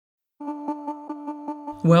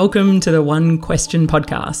Welcome to the One Question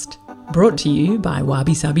podcast, brought to you by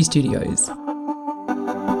Wabi Sabi Studios.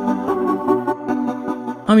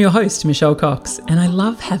 I'm your host, Michelle Cox, and I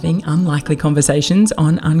love having unlikely conversations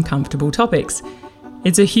on uncomfortable topics.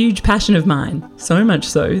 It's a huge passion of mine, so much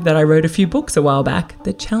so that I wrote a few books a while back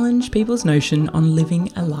that challenge people's notion on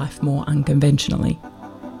living a life more unconventionally.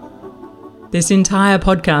 This entire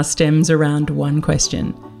podcast stems around one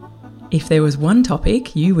question. If there was one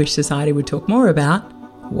topic you wish society would talk more about,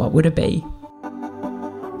 what would it be?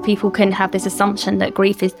 People can have this assumption that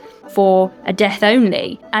grief is for a death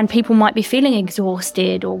only, and people might be feeling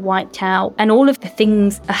exhausted or wiped out, and all of the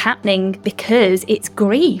things are happening because it's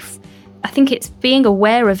grief. I think it's being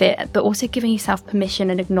aware of it, but also giving yourself permission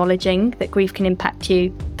and acknowledging that grief can impact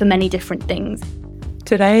you for many different things.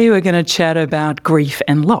 Today we're going to chat about grief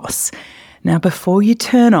and loss. Now, before you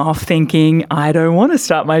turn off thinking, I don't want to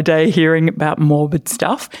start my day hearing about morbid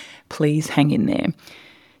stuff, please hang in there.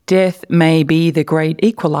 Death may be the great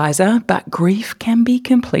equaliser, but grief can be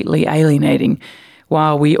completely alienating.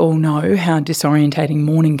 While we all know how disorientating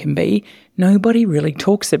mourning can be, nobody really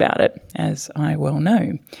talks about it, as I well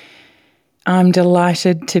know. I'm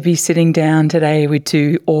delighted to be sitting down today with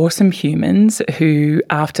two awesome humans who,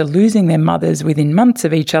 after losing their mothers within months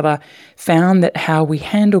of each other, found that how we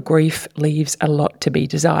handle grief leaves a lot to be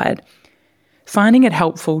desired. Finding it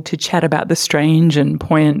helpful to chat about the strange and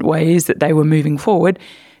poignant ways that they were moving forward,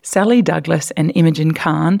 Sally Douglas and Imogen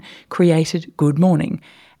Carn created Good Mourning,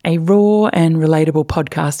 a raw and relatable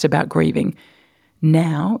podcast about grieving,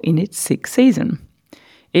 now in its sixth season.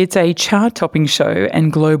 It's a chart-topping show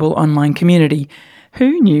and global online community.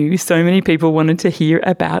 Who knew so many people wanted to hear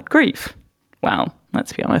about grief? Well,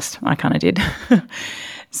 let's be honest, I kind of did.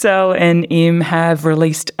 Sal and Im have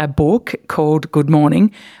released a book called Good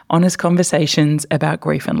Mourning, Honest Conversations about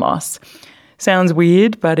Grief and Loss. Sounds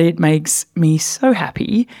weird, but it makes me so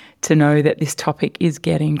happy to know that this topic is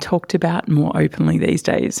getting talked about more openly these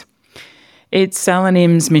days. It's Sal and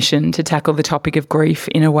Im's mission to tackle the topic of grief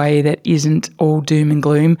in a way that isn't all doom and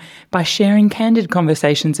gloom by sharing candid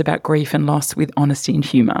conversations about grief and loss with honesty and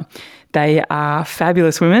humour. They are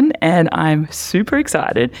fabulous women, and I'm super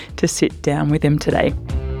excited to sit down with them today.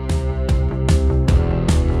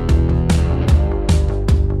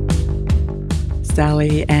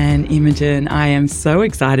 Sally and Imogen, I am so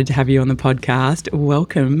excited to have you on the podcast.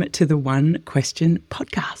 Welcome to the One Question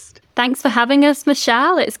podcast. Thanks for having us,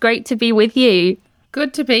 Michelle. It's great to be with you.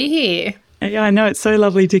 Good to be here. Yeah, I know. It's so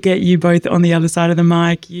lovely to get you both on the other side of the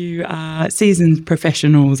mic. You are seasoned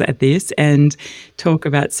professionals at this and talk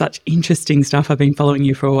about such interesting stuff. I've been following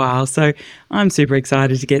you for a while, so I'm super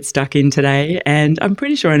excited to get stuck in today. And I'm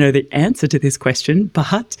pretty sure I know the answer to this question,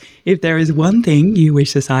 but if there is one thing you wish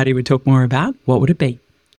society would talk more about, what would it be?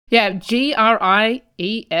 Yeah, GRIEF,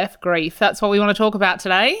 grief. That's what we want to talk about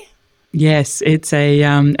today. Yes, it's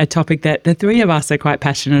a topic that the three of us are quite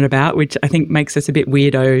passionate about, which I think makes us a bit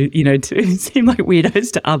weirdo, to seem like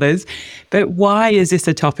weirdos to others. But why is this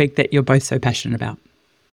a topic that you're both so passionate about?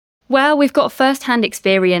 Well, we've got first-hand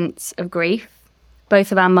experience of grief.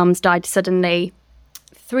 Both of our mums died suddenly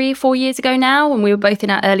 3 or 4 years ago now, and we were both in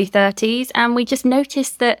our early 30s, and we just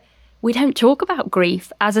noticed that we don't talk about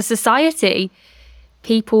grief as a society.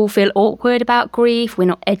 People feel awkward about grief. We're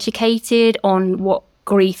not educated on what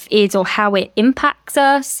grief is or how it impacts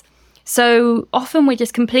us. So often we're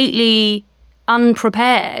just completely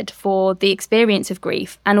unprepared for the experience of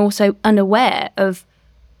grief and also unaware of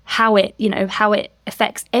how it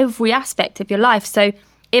affects every aspect of your life. So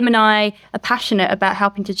Im and I are passionate about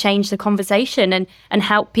helping to change the conversation and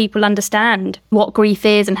help people understand what grief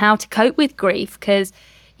is and how to cope with grief, because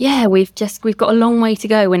we've got a long way to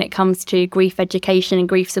go when it comes to grief education and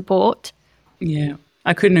grief support. Yeah.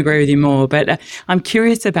 I couldn't agree with you more, but I'm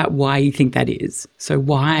curious about why you think that is. So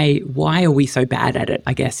why are we so bad at it,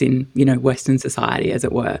 I guess, in, Western society, as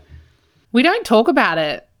it were? We don't talk about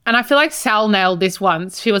it. And I feel like Sal nailed this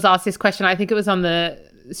once. She was asked this question, I think it was on the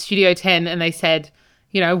Studio 10, and they said,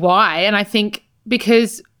 why? And I think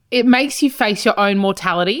because it makes you face your own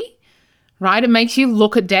mortality, right? It makes you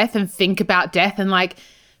look at death and think about death, and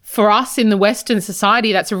for us in the Western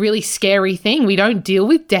society, that's a really scary thing. We don't deal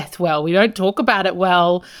with death well. We don't talk about it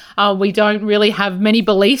well. We don't really have many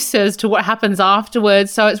beliefs as to what happens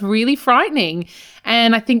afterwards. So it's really frightening.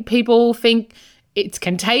 And I think people think it's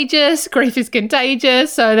contagious. Grief is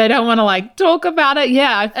contagious. So they don't want to talk about it.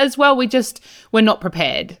 Yeah, as well, we're not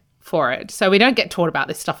prepared for it. So we don't get taught about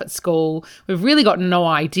this stuff at school. We've really got no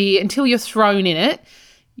idea until you're thrown in it.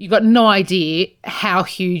 You've got no idea how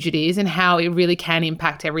huge it is and how it really can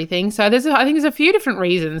impact everything. So I think there's a few different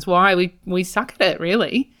reasons why we suck at it,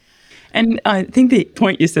 really. And I think the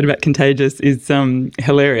point you said about contagious is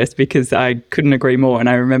hilarious because I couldn't agree more. And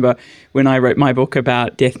I remember when I wrote my book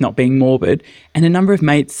about death not being morbid, and a number of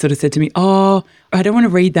mates sort of said to me, oh, I don't want to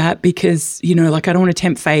read that because, I don't want to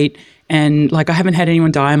tempt fate. And I haven't had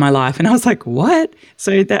anyone die in my life. And I was like, what?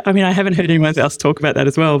 So I haven't heard anyone else talk about that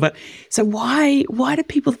as well. But so why do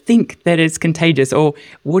people think that it's contagious? Or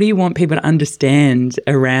what do you want people to understand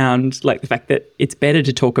around the fact that it's better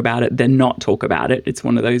to talk about it than not talk about it? It's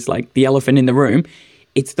one of those the elephant in the room.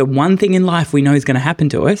 It's the one thing in life we know is going to happen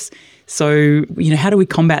to us. So, how do we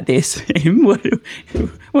combat this? what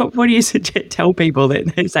do you tell people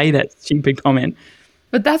that say that stupid comment?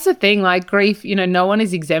 But that's the thing, grief, no one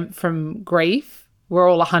is exempt from grief. We're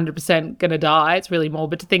all 100% going to die. It's really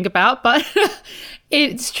morbid to think about, but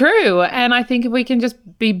it's true. And I think if we can just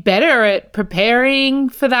be better at preparing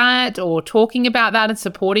for that or talking about that and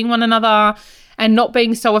supporting one another and not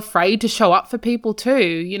being so afraid to show up for people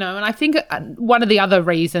too, and I think one of the other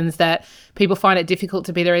reasons that people find it difficult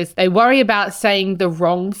to be there is they worry about saying the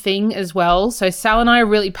wrong thing as well. So Sal and I are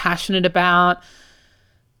really passionate about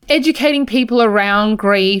educating people around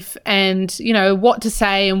grief and, what to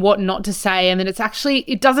say and what not to say. And then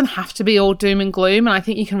it doesn't have to be all doom and gloom. And I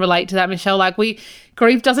think you can relate to that, Michelle.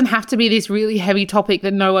 Grief doesn't have to be this really heavy topic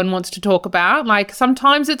that no one wants to talk about.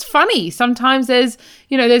 Sometimes it's funny. Sometimes there's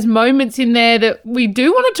moments in there that we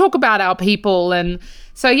do want to talk about our people. And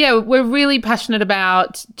so, yeah, we're really passionate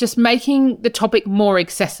about just making the topic more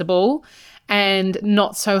accessible and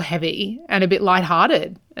not so heavy and a bit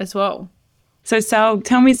lighthearted as well. So, Sal,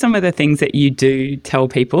 tell me some of the things that you do tell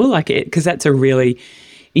people, because that's a really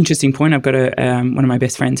interesting point. I've got one of my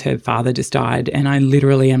best friends, her father just died, and I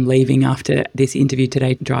literally am leaving after this interview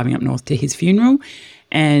today, driving up north to his funeral.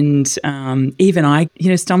 And even I,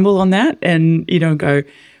 stumble on that and, go,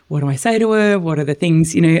 what do I say to her? What are the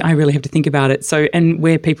things, I really have to think about it. So, and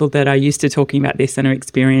we're people that are used to talking about this and are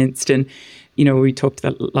experienced. And, we talked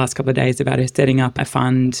the last couple of days about her setting up a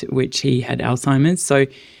fund, which he had Alzheimer's. So,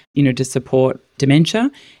 to support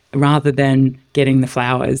dementia rather than getting the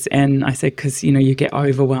flowers. And I said, because, you get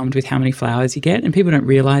overwhelmed with how many flowers you get and people don't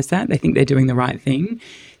realise that. They think they're doing the right thing.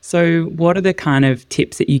 So what are the kind of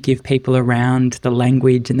tips that you give people around the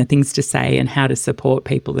language and the things to say and how to support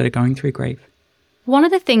people that are going through grief? One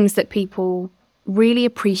of the things that people really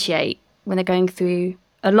appreciate when they're going through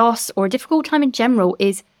a loss or a difficult time in general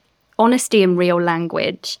is honesty and real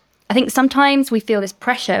language. I think sometimes we feel this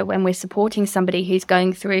pressure when we're supporting somebody who's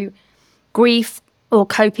going through grief or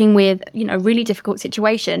coping with, a really difficult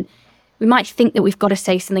situation. We might think that we've got to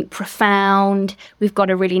say something profound, we've got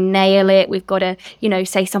to really nail it, we've got to,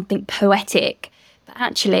 say something poetic. But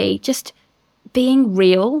actually, just being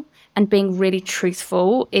real and being really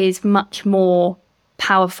truthful is much more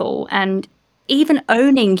powerful. And even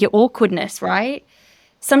owning your awkwardness, right?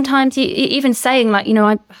 Sometimes even saying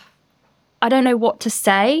I don't know what to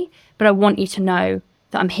say, but I want you to know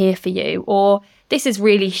that I'm here for you. Or this is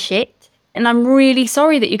really shit and I'm really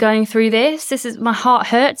sorry that you're going through this. My heart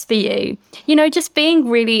hurts for you. Just being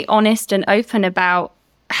really honest and open about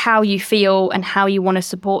how you feel and how you want to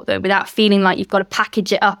support them without feeling like you've got to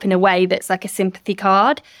package it up in a way that's like a sympathy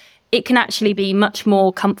card. It can actually be much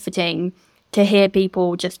more comforting to hear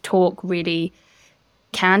people just talk really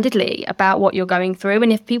candidly about what you're going through.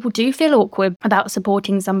 And if people do feel awkward about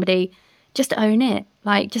supporting somebody, just own it.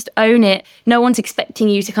 Just own it. No one's expecting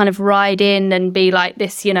you to kind of ride in and be like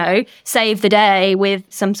this, save the day with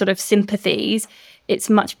some sort of sympathies. It's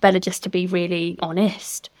much better just to be really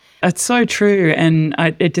honest. That's so true. And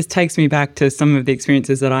it just takes me back to some of the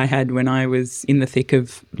experiences that I had when I was in the thick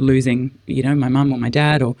of losing, my mum or my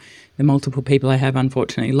dad or the multiple people I have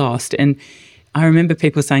unfortunately lost. And I remember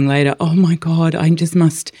people saying later, oh my God,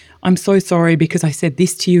 I'm so sorry because I said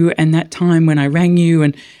this to you and that time when I rang you.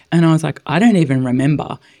 And I was like, I don't even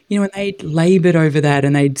remember. And they'd laboured over that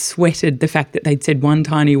and they'd sweated the fact that they'd said one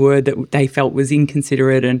tiny word that they felt was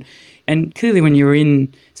inconsiderate. And clearly when you're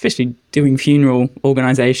in, especially doing funeral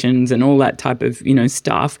organisations and all that type of,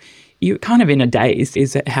 stuff, you're kind of in a daze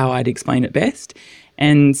is how I'd explain it best.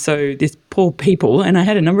 And so this poor people, and I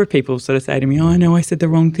had a number of people sort of say to me, oh, I know I said the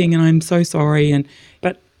wrong thing and I'm so sorry.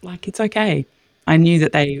 But it's okay. I knew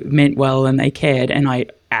that they meant well and they cared, and I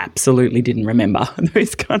absolutely didn't remember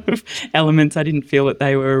those kind of elements. I didn't feel that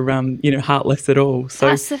they were, heartless at all. So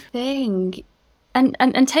that's the thing.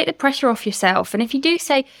 And take the pressure off yourself. And if you do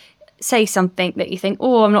say something that you think,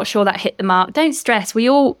 oh, I'm not sure that hit the mark, don't stress. We're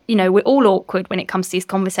all awkward when it comes to these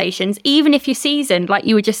conversations. Even if you're seasoned, like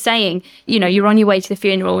you were just saying, you're on your way to the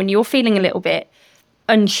funeral and you're feeling a little bit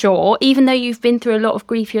unsure, even though you've been through a lot of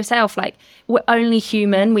grief yourself. We're only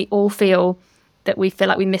human. We all feel that we feel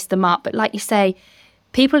like we missed the mark. But like you say,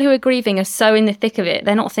 people who are grieving are so in the thick of it,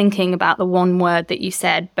 they're not thinking about the one word that you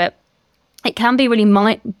said, but it can be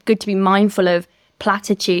really good to be mindful of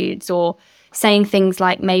platitudes or saying things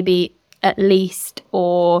like maybe at least,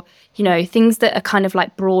 or, you know, things that are kind of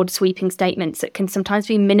like broad sweeping statements that can sometimes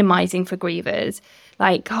be minimizing for grievers,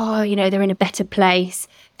 like, oh, you know, they're in a better place,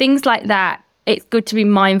 things like that. It's good to be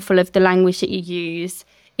mindful of the language that you use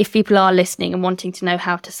if people are listening and wanting to know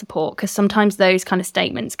how to support, because sometimes those kind of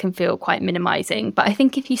statements can feel quite minimizing. But I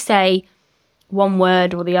think if you say one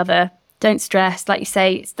word or the other, don't stress. Like you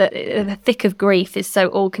say, it's the thick of grief is so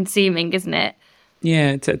all-consuming, isn't it?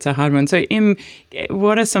 Yeah, it's a hard one. So,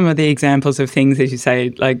 what are some of the examples of things, as you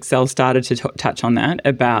say, like Sel started to touch on that,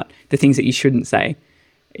 about the things that you shouldn't say,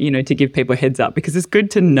 you know, to give people a heads up? Because it's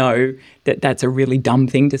good to know that that's a really dumb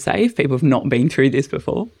thing to say if people have not been through this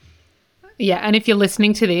before. Yeah, and if you're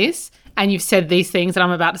listening to this and you've said these things that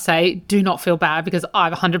I'm about to say, do not feel bad, because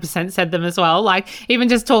I've 100% said them as well. Like, even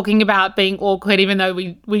just talking about being awkward, even though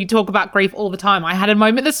we talk about grief all the time. I had a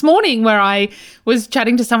moment this morning where I was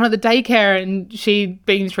chatting to someone at the daycare and she'd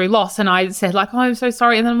been through loss, and I said like, oh, I'm so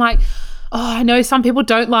sorry. And then I'm like, oh, I know some people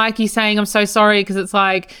don't like you saying I'm so sorry because it's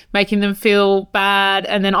like making them feel bad.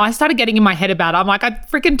 And then I started getting in my head about it. I'm like, I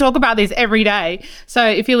freaking talk about this every day. So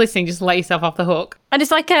if you're listening, just let yourself off the hook. And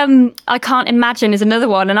it's like, I can't imagine is another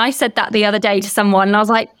one. And I said that the other day to someone and I was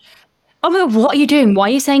like, oh my God, what are you doing? Why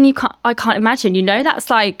are you saying I can't imagine? You know, that's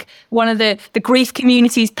like one of the grief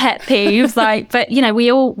community's pet peeves. Like, but you know, we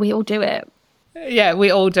all do it. Yeah, we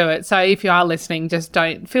all do it. So if you are listening, just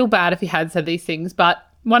don't feel bad if you had said these things. But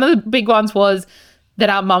one of the big ones was that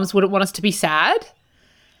our mums wouldn't want us to be sad.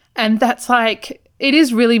 And that's like, it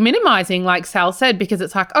is really minimizing, like Sal said, because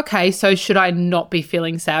it's like, okay, so should I not be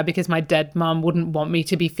feeling sad because my dead mum wouldn't want me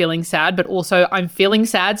to be feeling sad, but also I'm feeling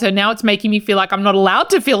sad. So now it's making me feel like I'm not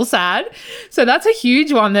allowed to feel sad. So that's a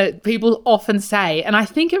huge one that people often say. And I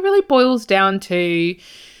think it really boils down to,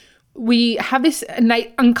 we have this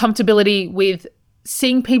innate uncomfortability with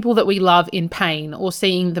seeing people that we love in pain or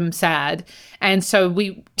seeing them sad. And so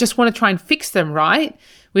we just want to try and fix them, right?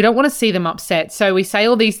 We don't want to see them upset. So we say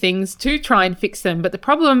all these things to try and fix them. But the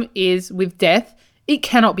problem is with death, it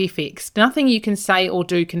cannot be fixed. Nothing you can say or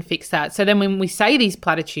do can fix that. So then when we say these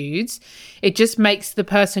platitudes, it just makes the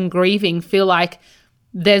person grieving feel like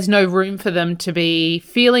there's no room for them to be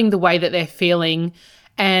feeling the way that they're feeling.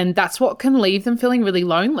 And that's what can leave them feeling really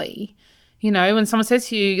lonely. You know, when someone says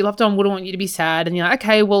to you, your loved one wouldn't want you to be sad, and you're like,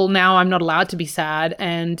 okay, well, now I'm not allowed to be sad,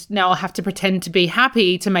 and now I'll have to pretend to be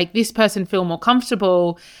happy to make this person feel more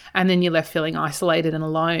comfortable, and then you're left feeling isolated and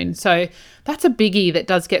alone. So that's a biggie that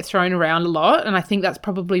does get thrown around a lot, and I think that's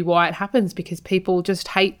probably why it happens, because people just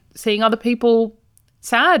hate seeing other people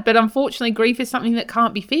sad. But unfortunately, grief is something that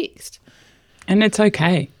can't be fixed. And it's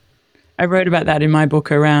okay. I wrote about that in my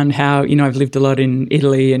book around how, you know, I've lived a lot in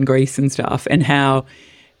Italy and Greece and stuff, and how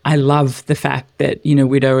I love the fact that, you know,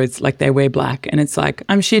 widowers, like, they wear black, and it's like,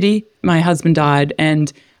 I'm shitty, my husband died,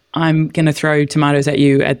 and I'm going to throw tomatoes at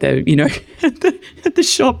you at the, you know, at the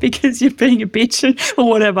shop because you're being a bitch or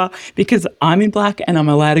whatever, because I'm in black and I'm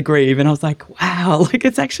allowed to grieve. And I was like, wow, like,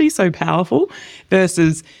 it's actually so powerful,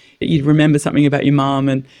 versus you'd remember something about your mum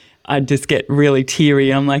and I'd just get really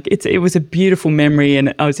teary. I'm like, it was a beautiful memory,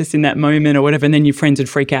 and I was just in that moment or whatever, and then your friends would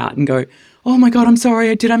freak out and go, oh my God, I'm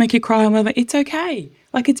sorry, did I make you cry? I'm like, it's okay.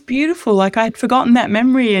 Like, it's beautiful. Like, I'd forgotten that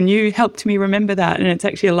memory and you helped me remember that. And it's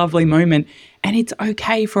actually a lovely moment. And it's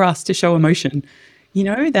okay for us to show emotion. You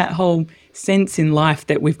know, that whole sense in life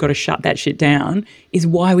that we've got to shut that shit down is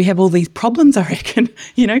why we have all these problems, I reckon,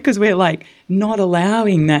 you know, because we're like not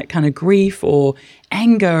allowing that kind of grief or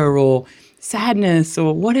anger or sadness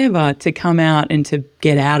or whatever to come out and to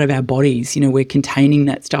get out of our bodies. You know, we're containing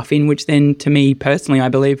that stuff in, which then, to me personally, I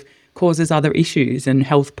believe, causes other issues and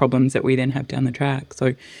health problems that we then have down the track.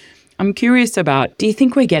 So I'm curious about, do you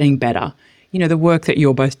think we're getting better? You know, the work that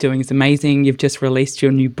you're both doing is amazing. You've just released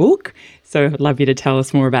your new book, so I'd love you to tell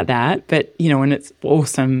us more about that. But, you know, and it's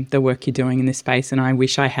awesome, the work you're doing in this space, and I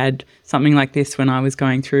wish I had something like this when I was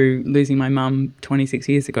going through losing my mum 26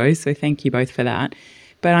 years ago, so thank you both for that.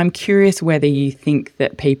 But I'm curious whether you think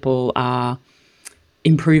that people are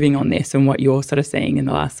improving on this and what you're sort of seeing in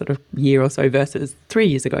the last sort of year or so versus 3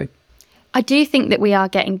 years ago. I do think that we are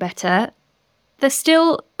getting better. There's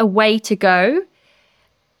still a way to go.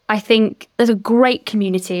 I think there's a great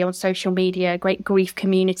community on social media, a great grief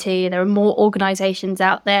community. There are more organisations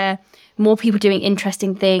out there, more people doing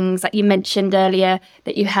interesting things. Like you mentioned earlier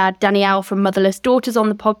that you had Danielle from Motherless Daughters on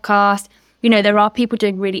the podcast. You know, there are people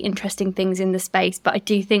doing really interesting things in the space, but I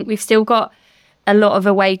do think we've still got a lot of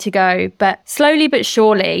a way to go, but slowly but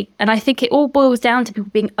surely. And I think it all boils down to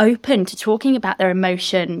people being open to talking about their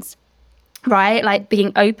emotions. right? Like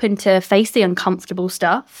being open to face the uncomfortable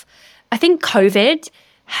stuff. I think COVID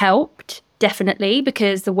helped, definitely,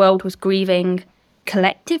 because the world was grieving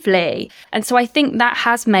collectively. And so I think that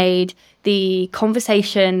has made the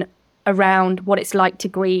conversation around what it's like to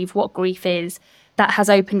grieve, what grief is, that has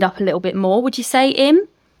opened up a little bit more. Would you say, Im?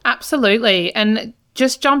 Absolutely. And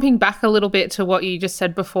just jumping back a little bit to what you just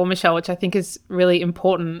said before, Michelle, which I think is really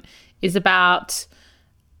important, is about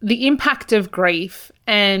the impact of grief.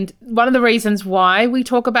 And one of the reasons why we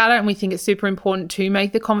talk about it and we think it's super important to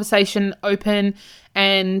make the conversation open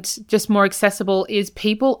and just more accessible is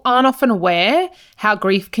people aren't often aware how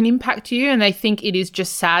grief can impact you, and they think it is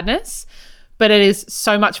just sadness. But it is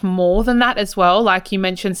so much more than that as well. Like you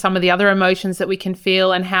mentioned, some of the other emotions that we can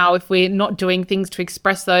feel and how if we're not doing things to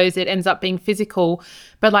express those, it ends up being physical.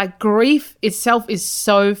 But like grief itself is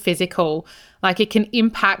so physical. Like it can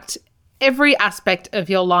impact every aspect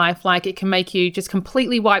of your life. Like it can make you just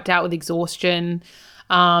completely wiped out with exhaustion.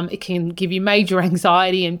 It can give you major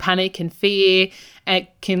anxiety and panic and fear. It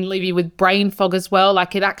can leave you with brain fog as well.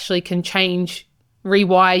 Like it actually can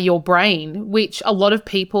rewire your brain, which a lot of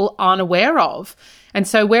people aren't aware of. And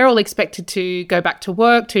so we're all expected to go back to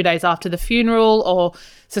work 2 days after the funeral, or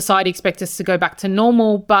society expects us to go back to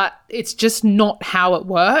normal, but it's just not how it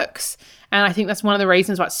works. And I think that's one of the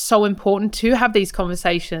reasons why it's so important to have these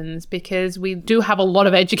conversations, because we do have a lot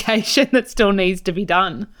of education that still needs to be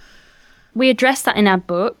done. We address that in our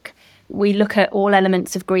book. We look at all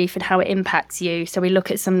elements of grief and how it impacts you. So we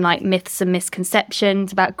look at some like myths and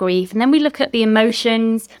misconceptions about grief. And then we look at the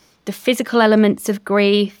emotions, the physical elements of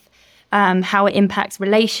grief, how it impacts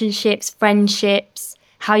relationships, friendships,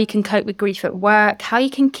 how you can cope with grief at work, how you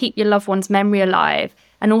can keep your loved one's memory alive.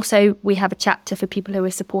 And also we have a chapter for people who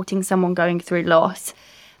are supporting someone going through loss.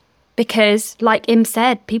 Because like Im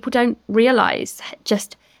said, people don't realise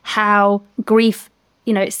just how grief,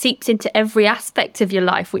 it seeps into every aspect of your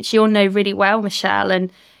life, which you'll know really well, Michelle.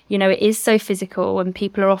 And, it is so physical, and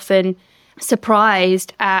people are often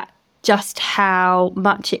surprised at just how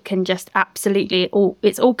much it can just absolutely,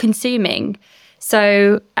 it's all consuming.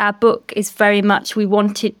 So our book is very much, we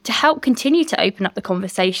wanted to help continue to open up the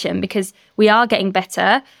conversation, because we are getting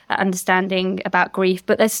better at understanding about grief,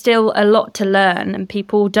 but there's still a lot to learn and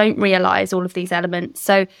people don't realise all of these elements.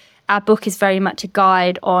 So our book is very much a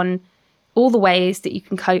guide on all the ways that you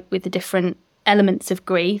can cope with the different elements of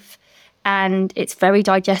grief. And it's very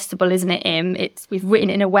digestible, isn't it, Im? We've written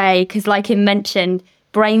it in a way, because like Im mentioned,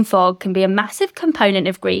 brain fog can be a massive component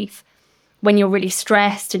of grief. When you're really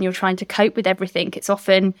stressed and you're trying to cope with everything, it's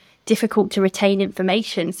often difficult to retain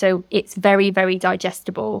information. So it's very, very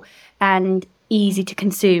digestible and easy to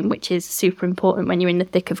consume, which is super important when you're in the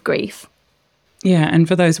thick of grief. Yeah, and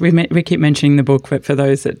for those, we keep mentioning the book, but for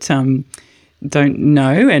those that don't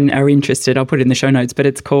know and are interested, I'll put it in the show notes, but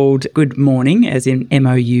it's called Good Morning, as in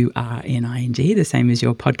MOURNING, the same as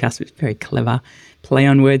your podcast, which is very clever play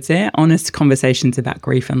on words there. Honest conversations about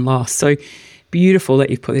grief and loss. So beautiful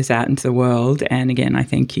that you've put this out into the world. And again, I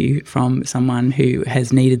thank you from someone who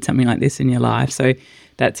has needed something like this in your life. So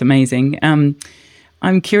that's amazing.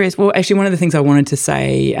 I'm curious. Well, actually, one of the things I wanted to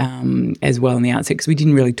say as well in the outset, because we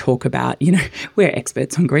didn't really talk about, we're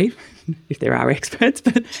experts on grief, if there are experts,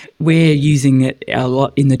 but we're using it a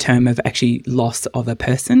lot in the term of actually loss of a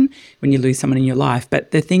person when you lose someone in your life.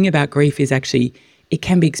 But the thing about grief is actually it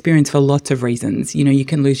can be experienced for lots of reasons. You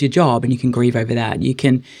can lose your job and you can grieve over that. You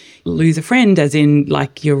can lose a friend, as in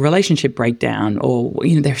like your relationship breakdown, or,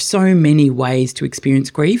 there are so many ways to experience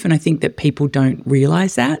grief. And I think that people don't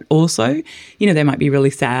realize that also. They might be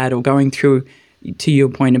really sad or going through, to your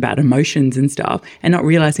point about emotions and stuff, and not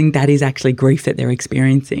realizing that is actually grief that they're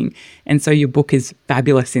experiencing. And so your book is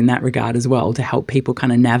fabulous in that regard as well, to help people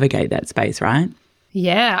kind of navigate that space, right?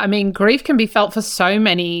 Yeah, I mean, grief can be felt for so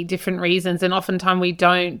many different reasons, and oftentimes we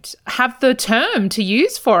don't have the term to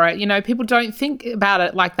use for it. People don't think about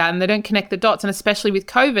it like that, and they don't connect the dots. And especially with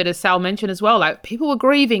COVID, as Sal mentioned as well, like people were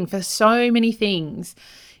grieving for so many things,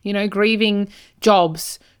 grieving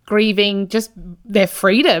jobs, grieving just their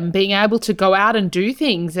freedom, being able to go out and do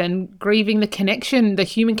things, and grieving the connection, the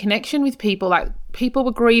human connection with people. Like people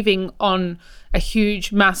were grieving on a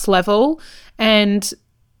huge mass level, and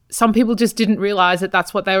some people just didn't realize that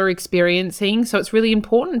that's what they were experiencing. So it's really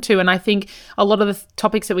important too. And I think a lot of the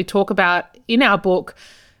topics that we talk about in our book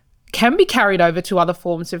can be carried over to other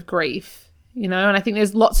forms of grief. you know, and I think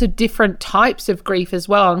there's lots of different types of grief as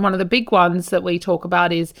well. And one of the big ones that we talk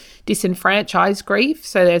about is disenfranchised grief.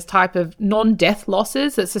 So there's type of non-death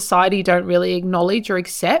losses that society don't really acknowledge or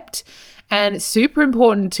accept. And it's super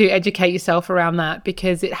important to educate yourself around that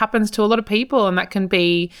because it happens to a lot of people, and that can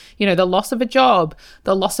be, you know, the loss of a job,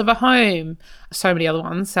 the loss of a home, so many other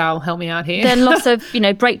ones. Sal, help me out here. The loss of, you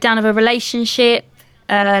know, breakdown of a relationship,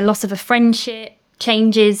 loss of a friendship,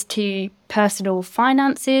 changes to personal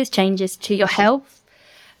finances, changes to your health,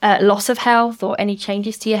 loss of health or any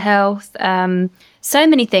changes to your health. So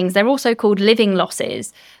many things. They're also called living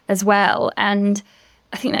losses as well. And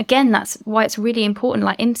I think, again, that's why it's really important,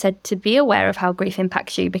 like Im said, to be aware of how grief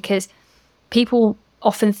impacts you, because people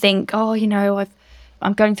often think, oh, you know,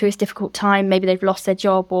 I'm going through this difficult time. Maybe they've lost their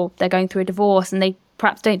job or they're going through a divorce, and they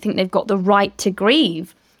perhaps don't think they've got the right to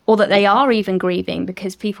grieve, or that they are even grieving,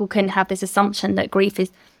 because people can have this assumption that grief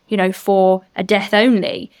is, you know, for a death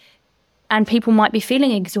only. And people might be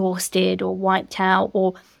feeling exhausted or wiped out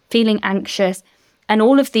or feeling anxious. And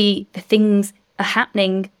all of the things are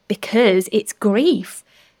happening because it's grief.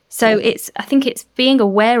 So I think it's being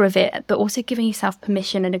aware of it, but also giving yourself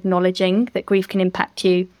permission and acknowledging that grief can impact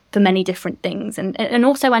you for many different things. And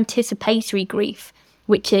also anticipatory grief,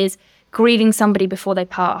 which is grieving somebody before they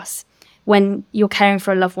pass. When you're caring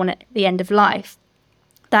for a loved one at the end of life,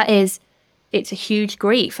 it's a huge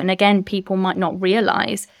grief. And again, people might not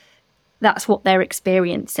realise that's what they're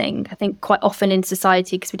experiencing. I think quite often in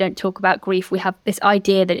society, because we don't talk about grief, we have this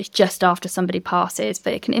idea that it's just after somebody passes,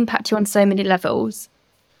 but it can impact you on so many levels.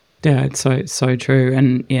 Yeah, it's so true.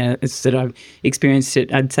 And yeah, it's that I've experienced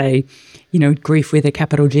it, I'd say, you know, grief with a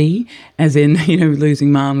capital G, as in, you know,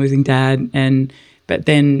 losing mum, losing dad. But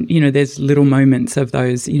then, you know, there's little moments of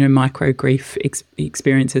those, you know, micro grief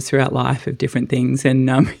experiences throughout life of different things. And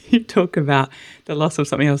you talk about the loss of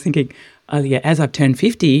something. I was thinking, oh yeah, as I've turned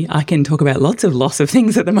 50, I can talk about lots of loss of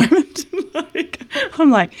things at the moment.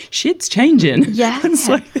 I'm like, shit's changing. Yeah. It's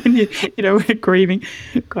like, then you know, we're grieving.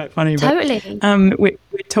 Quite funny. Totally. But, we're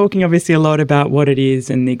talking obviously a lot about what it is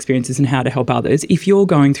and the experiences and how to help others. If you're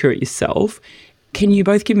going through it yourself, can you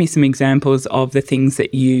both give me some examples of the things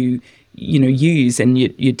that you know, use and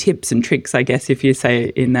your tips and tricks, I guess, if you say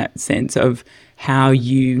in that sense, of how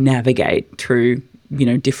you navigate through, you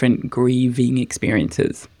know, different grieving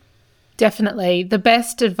experiences? Definitely. The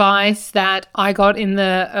best advice that I got in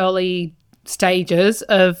the early stages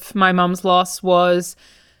of my mum's loss was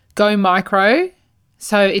go micro.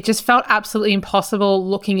 So it just felt absolutely impossible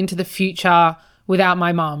looking into the future without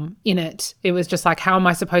my mum in it. It was just like, how am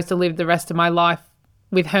I supposed to live the rest of my life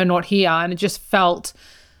with her not here? And it just felt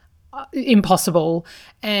impossible.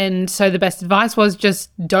 And so the best advice was just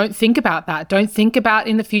don't think about that. Don't think about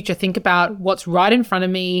in the future. Think about what's right in front of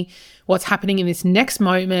me, what's happening in this next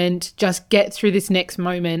moment. Just get through this next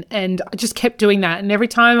moment. And I just kept doing that. And every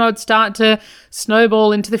time I would start to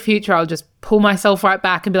snowball into the future, I'll just pull myself right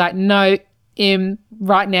back and be like, no,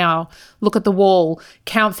 right now, look at the wall,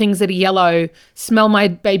 count things that are yellow, smell my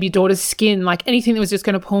baby daughter's skin. Like anything that was just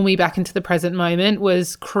going to pull me back into the present moment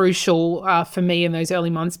was crucial for me in those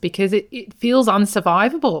early months, because it feels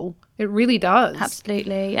unsurvivable. It really does.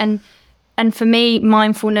 Absolutely. And for me,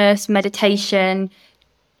 mindfulness, meditation,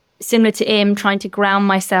 similar to Im, trying to ground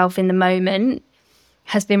myself in the moment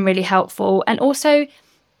has been really helpful. And also,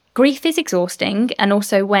 grief is exhausting. And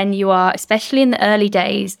also when you are, especially in the early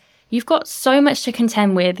days, you've got so much to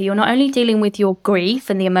contend with. You're not only dealing with your grief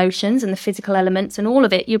and the emotions and the physical elements and all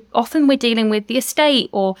of it, we're dealing with the estate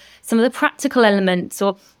or some of the practical elements,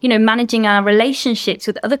 or, you know, managing our relationships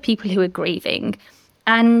with other people who are grieving.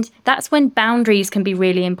 And that's when boundaries can be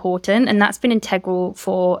really important. And that's been integral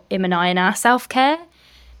for Im and I in our self-care.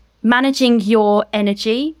 Managing your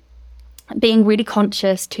energy, being really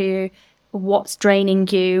conscious to what's draining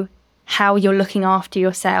you, how you're looking after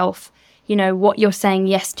yourself, you know, what you're saying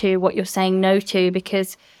yes to, what you're saying no to,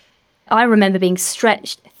 because I remember being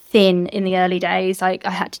stretched thin in the early days. I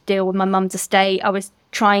had to deal with my mum's estate. I was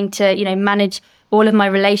trying to, you know, manage all of my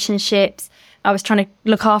relationships. I was trying to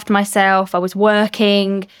look after myself. I was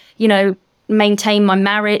working, you know, maintain my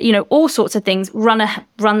marriage, you know, all sorts of things, run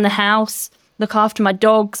the house, look after my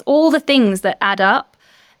dogs, all the things that add up.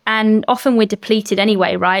 And often we're depleted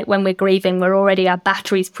anyway, right? When we're grieving, our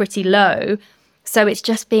battery's pretty low. So it's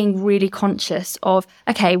just being really conscious of,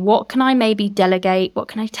 okay, what can I maybe delegate? What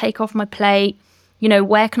can I take off my plate? You know,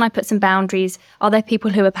 where can I put some boundaries? Are there people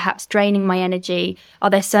who are perhaps draining my energy? Are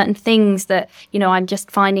there certain things that, you know, I'm just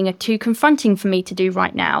finding are too confronting for me to do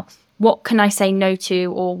right now? What can I say no to?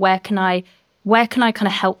 Or where can I kind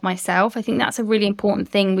of help myself? I think that's a really important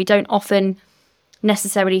thing. We don't often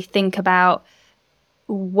necessarily think about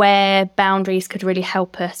where boundaries could really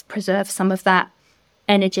help us preserve some of that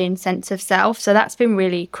energy and sense of self. So that's been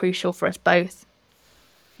really crucial for us both.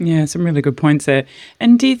 Yeah, some really good points there.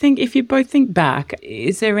 And do you think, if you both think back,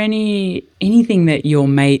 is there anything that your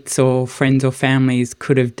mates or friends or families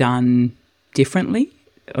could have done differently?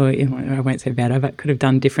 Or I won't say better, but could have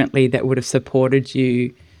done differently that would have supported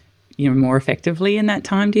you, more effectively in that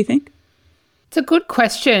time, do you think? It's a good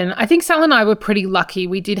question. I think Sal and I were pretty lucky.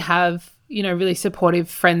 We did have, really supportive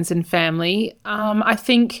friends and family. I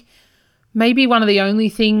think maybe one of the only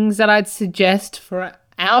things that I'd suggest for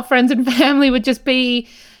our friends and family would just be,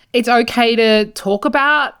 it's okay to talk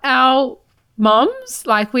about our mums.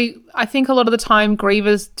 I think a lot of the time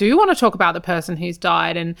grievers do want to talk about the person who's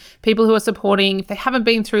died, and people who are supporting, if they haven't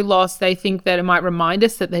been through loss, they think that it might remind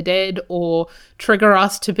us that they're dead or trigger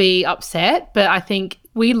us to be upset. But I think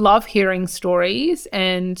we love hearing stories,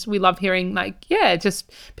 and we love hearing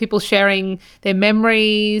just people sharing their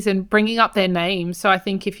memories and bringing up their names. So I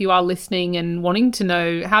think if you are listening and wanting to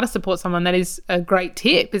know how to support someone, that is a great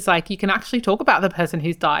tip. It's you can actually talk about the person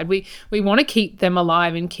who's died. We want to keep them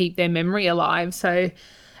alive and keep their memory alive. So,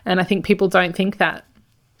 and I think people don't think that.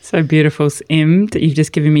 So beautiful, Im. You've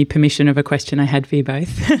just given me permission of a question I had for you both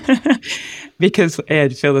because I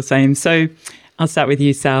feel the same. So I'll start with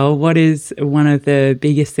you, Sal. What is one of the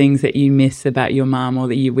biggest things that you miss about your mum, or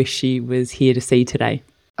that you wish she was here to see today?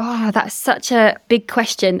 Oh, that's such a big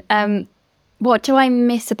question. What do I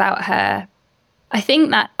miss about her? I think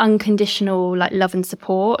that unconditional love and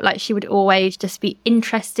support. She would always just be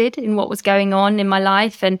interested in what was going on in my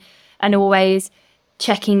life, and always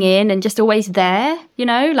checking in and just always there,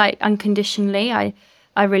 unconditionally.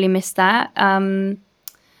 I really miss that. And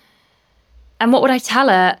what would I tell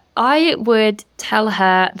her? I would tell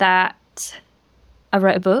her that I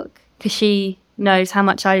wrote a book, because she knows how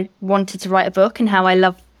much I wanted to write a book and how I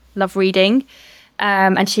love reading,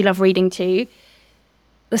 and she loved reading too.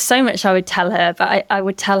 There's so much I would tell her, but I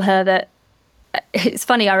would tell her that it's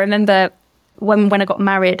funny. I remember when I got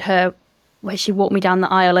married, where she walked me down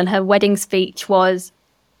the aisle, and her wedding speech was,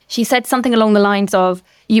 she said something along the lines of,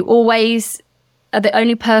 "You always are the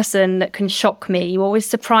only person that can shock me. You always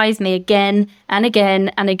surprise me again and again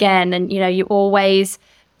and again. And, you're always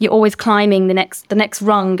climbing the next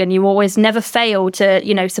rung, and you always never fail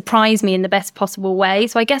to, surprise me in the best possible way."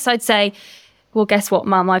 So I guess I'd say, well, guess what,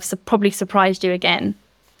 Mum? I've probably surprised you again.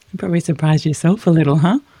 You probably surprised yourself a little,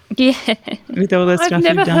 huh? Yeah. With all the stuff you've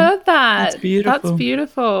done. I've never heard that. That's beautiful. That's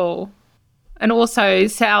beautiful. And also,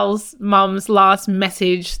 Sal's mum's last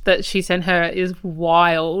message that she sent her is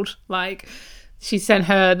wild. She sent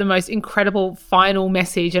her the most incredible final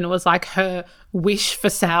message, and it was her wish for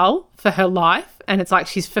Sal for her life. And it's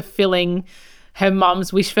she's fulfilling her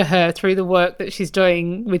mum's wish for her through the work that she's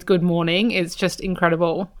doing with Good Morning. It's just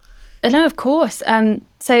incredible. No, of course.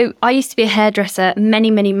 So I used to be a hairdresser many,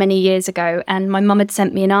 many, many years ago, and my mum had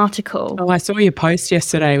sent me an article. Oh, I saw your post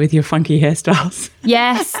yesterday with your funky hairstyles.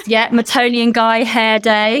 Yes, yeah, Matolian guy hair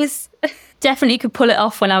days. Definitely could pull it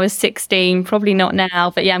off when I was 16, probably not now.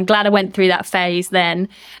 But yeah, I'm glad I went through that phase then.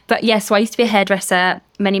 But yes, so I used to be a hairdresser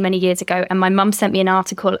many, many years ago, and my mum sent me an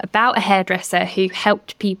article about a hairdresser who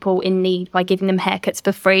helped people in need by giving them haircuts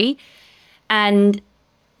for free. And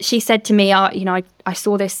she said to me, I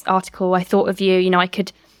saw this article, I thought of you, I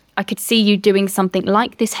could see you doing something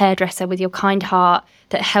like this hairdresser with your kind heart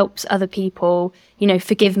that helps other people.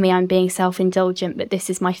 Forgive me, I'm being self-indulgent, but this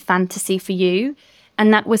is my fantasy for you.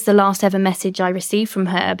 And that was the last ever message I received from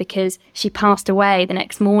her, because she passed away the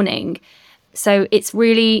next morning. So it's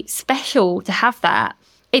really special to have that.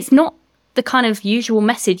 It's not the kind of usual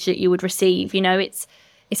message that you would receive. It's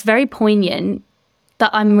very poignant. That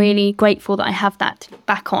I'm really grateful that I have that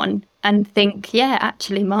back on, and think, yeah,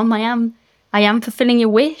 actually, Mum, I am fulfilling your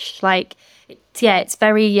wish. It's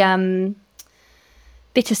very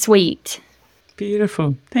bittersweet.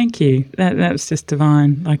 Beautiful. Thank you. That was just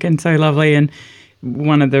divine, and so lovely. And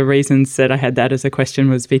one of the reasons that I had that as a question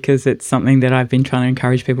was because it's something that I've been trying to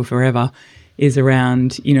encourage people forever, is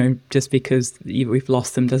around, just because we've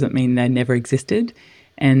lost them doesn't mean they never existed.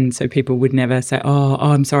 And so people would never say, oh,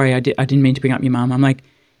 I'm sorry, I didn't mean to bring up your mum. I'm like,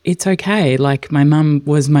 it's okay. My mum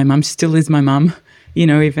was my mum, still is my mum,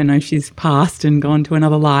 even though she's passed and gone to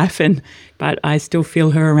another life. But I still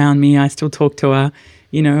feel her around me. I still talk to her,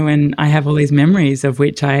 and I have all these memories of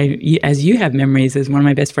which as you have memories as one of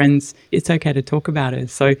my best friends, it's okay to talk about her.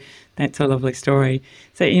 So that's a lovely story.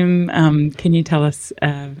 So Im, can you tell us,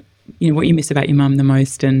 what you miss about your mum the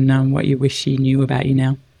most, and what you wish she knew about you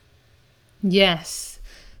now? Yes.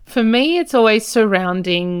 For me, it's always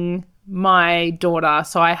surrounding my daughter.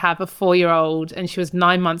 So I have a 4-year-old, and she was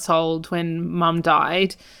 9 months old when Mum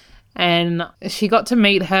died. And she got to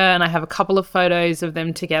meet her, and I have a couple of photos of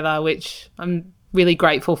them together, which I'm really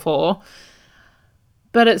grateful for.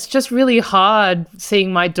 But it's just really hard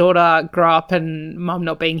seeing my daughter grow up and mum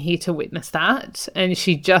not being here to witness that. And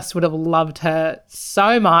she just would have loved her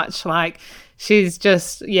so much. Like, she's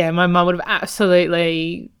just, my mum would have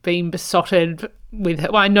absolutely been besotted with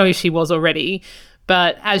her. Well, I know she was already,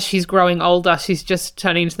 but as she's growing older, she's just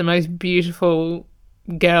turning into the most beautiful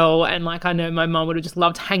girl. And like, I know my mum would have just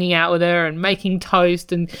loved hanging out with her and making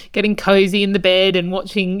toast and getting cozy in the bed and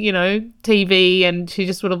watching, TV, and she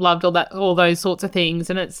just would have loved all those sorts of things.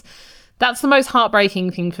 And that's the most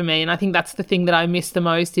heartbreaking thing for me. And I think that's the thing that I miss the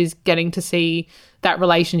most, is getting to see that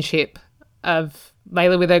relationship of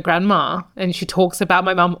Layla with her grandma. And she talks about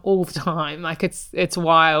my mum all the time. Like, it's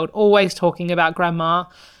wild, always talking about grandma.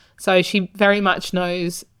 So she very much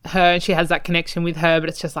knows her, and she has that connection with her, but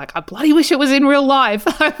it's just like, I bloody wish it was in real life.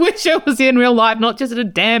 I wish it was in real life, not just a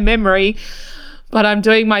damn memory. But I'm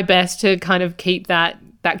doing my best to kind of keep that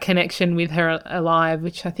connection with her alive,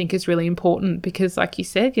 which I think is really important, because like you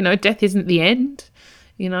said, death isn't the end.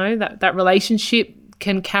 That relationship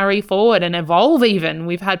can carry forward and evolve even.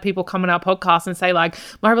 We've had people come on our podcast and say, like,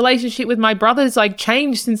 my relationship with my brother's like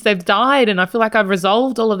changed since they've died, and I feel like I've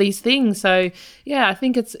resolved all of these things. So yeah, I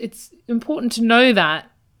think it's important to know that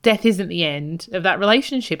death isn't the end of that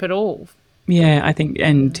relationship at all. Yeah, I think,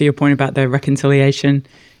 and to your point about the reconciliation,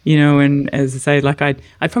 and as I say, like, I'd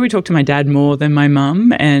probably talk to my dad more than my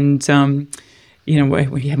mum, and we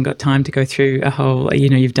haven't got time to go through a whole,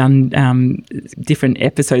 you've done different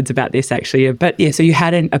episodes about this actually. But yeah, so you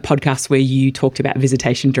had a podcast where you talked about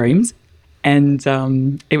visitation dreams, and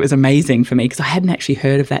it was amazing for me because I hadn't actually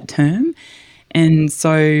heard of that term. And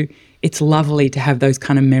so it's lovely to have those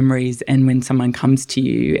kind of memories, and when someone comes to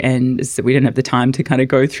you, and so we don't have the time to kind of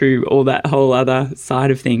go through all that whole other side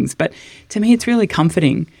of things. But to me, it's really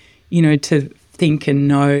comforting, to think and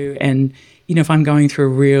know, and if I'm going through a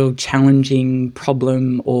real challenging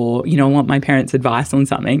problem, or, I want my parents' advice on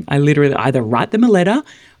something, I literally either write them a letter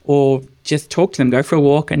or just talk to them, go for a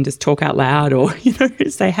walk and just talk out loud, or,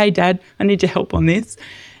 say, hey, Dad, I need your help on this.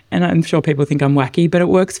 And I'm sure people think I'm wacky, but it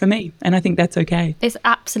works for me. And I think that's okay. It's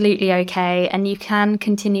absolutely okay. And you can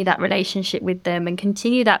continue that relationship with them and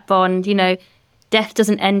continue that bond. Death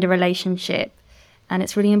doesn't end a relationship. And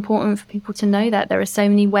it's really important for people to know that there are so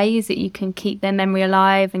many ways that you can keep their memory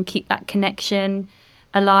alive and keep that connection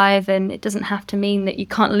alive. And it doesn't have to mean that you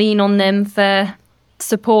can't lean on them for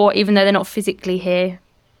support, even though they're not physically here.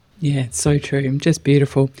 Yeah, it's so true. Just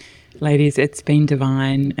beautiful. Ladies, it's been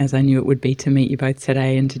divine, as I knew it would be, to meet you both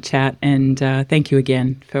today and to chat. And thank you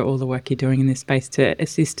again for all the work you're doing in this space to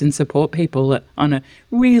assist and support people on a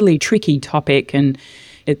really tricky topic. And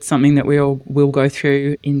it's something that we all will go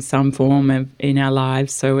through in some form in our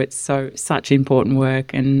lives. So it's such important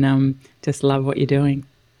work, and just love what you're doing.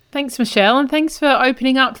 Thanks, Michelle, and thanks for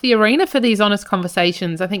opening up the arena for these honest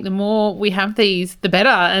conversations. I think the more we have these, the better,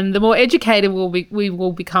 and the more educated we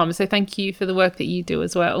will become. So thank you for the work that you do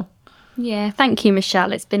as well. Yeah, thank you,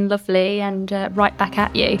 Michelle. It's been lovely, and right back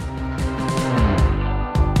at you.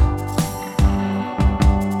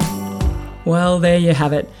 Well, there you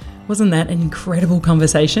have it. Wasn't that an incredible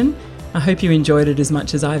conversation? I hope you enjoyed it as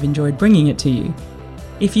much as I've enjoyed bringing it to you.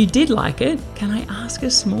 If you did like it, can I ask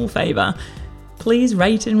a small favour? Please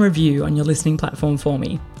rate and review on your listening platform for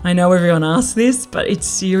me. I know everyone asks this, but it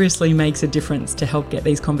seriously makes a difference to help get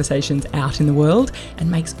these conversations out in the world, and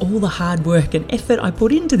makes all the hard work and effort I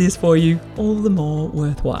put into this for you all the more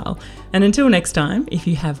worthwhile. And until next time, if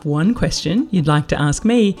you have one question you'd like to ask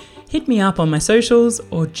me, hit me up on my socials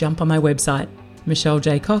or jump on my website,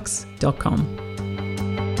 michellejcox.com.